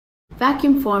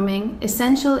Vacuum forming,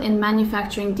 essential in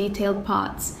manufacturing detailed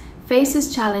parts,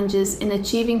 faces challenges in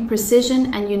achieving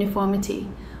precision and uniformity.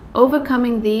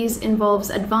 Overcoming these involves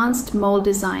advanced mold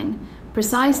design,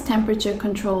 precise temperature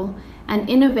control, and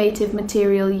innovative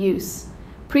material use.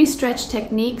 Pre-stretch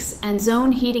techniques and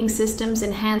zone heating systems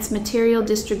enhance material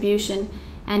distribution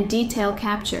and detail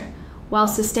capture, while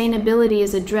sustainability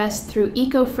is addressed through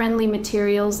eco-friendly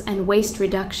materials and waste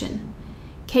reduction.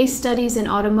 Case studies in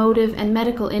automotive and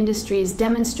medical industries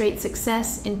demonstrate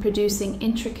success in producing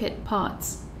intricate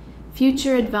parts.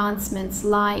 Future advancements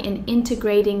lie in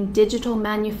integrating digital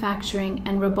manufacturing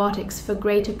and robotics for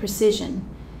greater precision,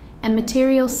 and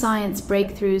material science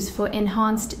breakthroughs for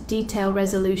enhanced detail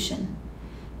resolution.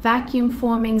 Vacuum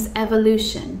forming's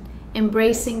evolution,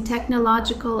 embracing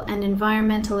technological and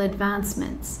environmental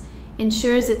advancements,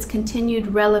 ensures its continued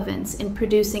relevance in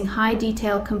producing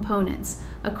high-detail components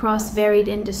across varied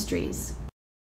industries.